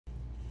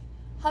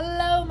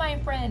Hello, my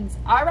friends.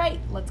 All right,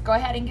 let's go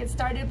ahead and get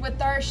started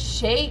with our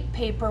shape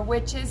paper,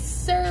 which is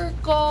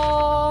circle.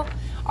 All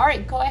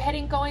right, go ahead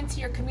and go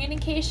into your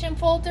communication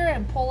folder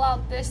and pull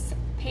out this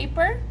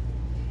paper.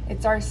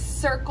 It's our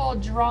circle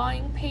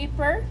drawing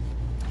paper.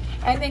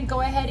 And then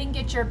go ahead and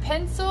get your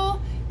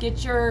pencil,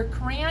 get your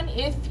crayon.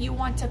 If you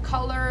want to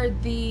color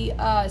the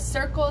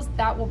circles,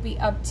 that will be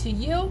up to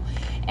you.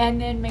 And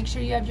then make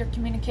sure you have your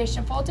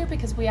communication folder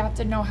because we have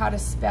to know how to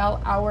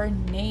spell our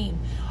name.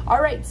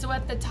 All right, so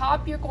at the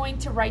top, you're going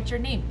to write your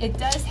name. It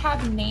does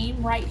have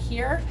name right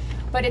here,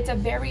 but it's a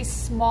very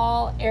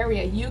small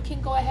area. You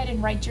can go ahead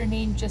and write your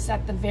name just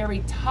at the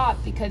very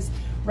top because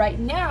right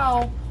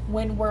now,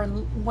 when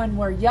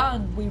we're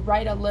young, we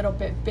write a little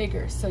bit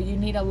bigger, so you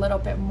need a little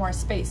bit more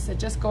space. So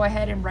just go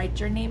ahead and write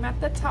your name at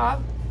the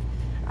top.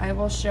 I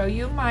will show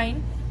you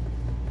mine.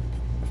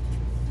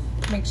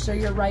 Make sure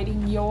you're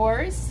writing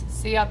yours.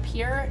 See up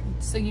here,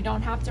 so you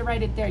don't have to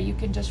write it there. You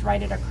can just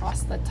write it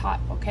across the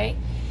top, okay?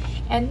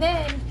 And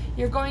then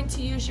you're going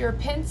to use your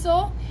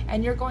pencil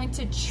and you're going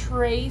to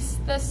trace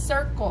the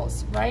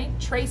circles, right?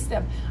 Trace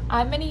them.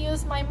 I'm going to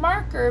use my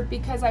marker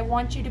because I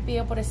want you to be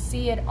able to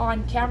see it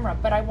on camera,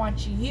 but I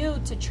want you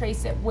to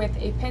trace it with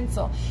a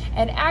pencil.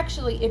 And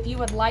actually, if you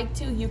would like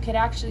to, you could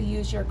actually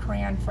use your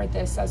crayon for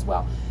this as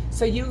well.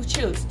 So you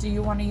choose, do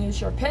you want to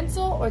use your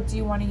pencil or do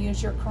you want to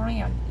use your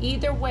crayon?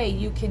 Either way,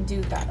 you can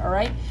do that, all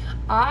right?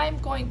 I'm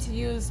going to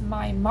use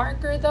my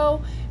marker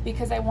though,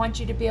 because I want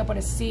you to be able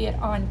to see it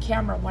on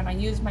camera. When I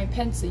use my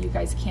pencil, you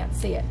guys can't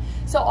see it.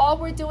 So all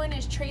we're doing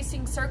is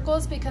tracing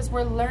circles because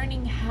we're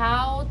learning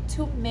how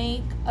to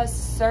make a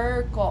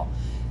circle.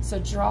 So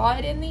draw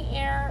it in the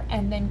air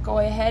and then go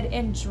ahead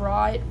and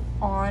draw it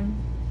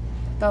on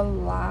the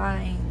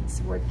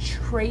lines. We're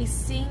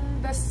tracing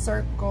the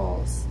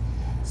circles.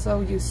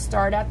 So you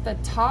start at the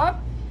top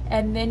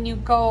and then you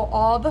go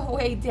all the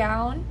way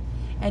down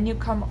and you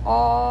come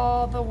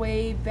all the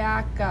way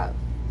back up,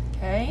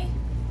 okay?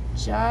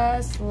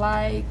 Just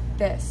like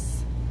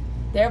this.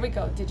 There we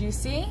go, did you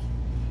see?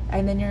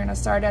 And then you're gonna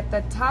start at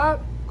the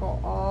top, go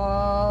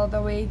all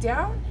the way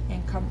down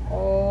and come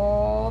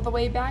all the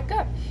way back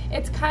up.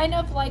 It's kind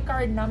of like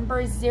our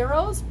number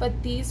zeros,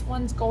 but these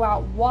ones go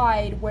out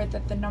wide where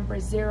the number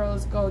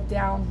zeros go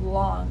down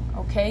long,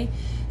 okay?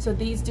 So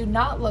these do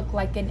not look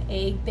like an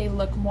egg, they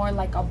look more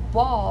like a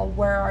ball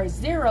where our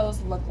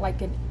zeros look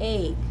like an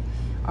egg.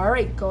 All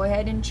right, go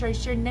ahead and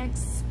trace your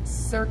next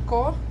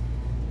circle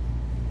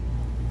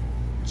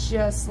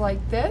just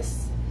like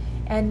this.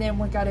 And then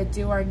we gotta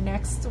do our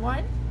next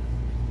one.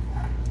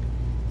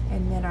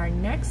 And then our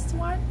next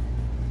one.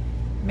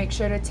 Make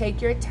sure to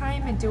take your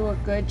time and do a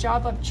good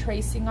job of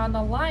tracing on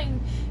the line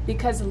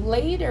because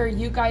later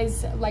you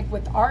guys, like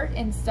with art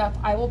and stuff,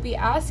 I will be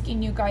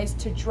asking you guys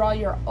to draw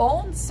your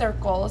own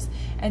circles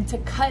and to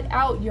cut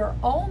out your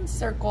own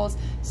circles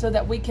so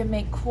that we can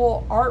make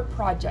cool art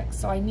projects.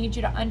 So I need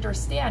you to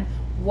understand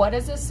what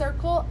is a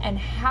circle and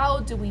how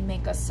do we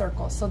make a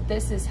circle. So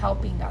this is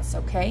helping us,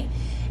 okay?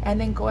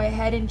 And then go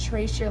ahead and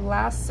trace your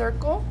last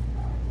circle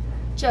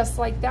just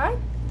like that.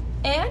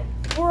 And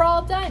we're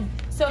all done.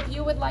 So if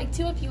you would like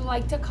to, if you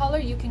like to color,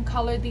 you can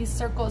color these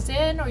circles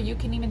in or you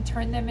can even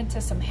turn them into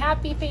some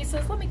happy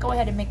faces. Let me go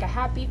ahead and make a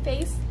happy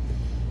face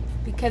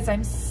because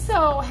I'm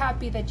so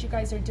happy that you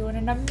guys are doing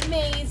an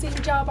amazing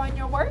job on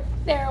your work.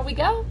 There we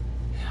go.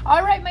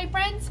 All right, my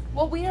friends,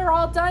 well, we are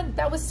all done.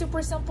 That was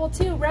super simple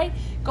too, right?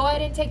 Go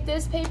ahead and take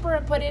this paper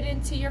and put it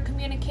into your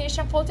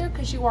communication folder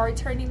because you are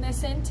turning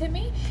this in to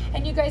me.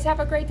 And you guys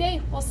have a great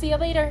day. We'll see you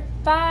later.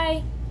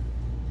 Bye.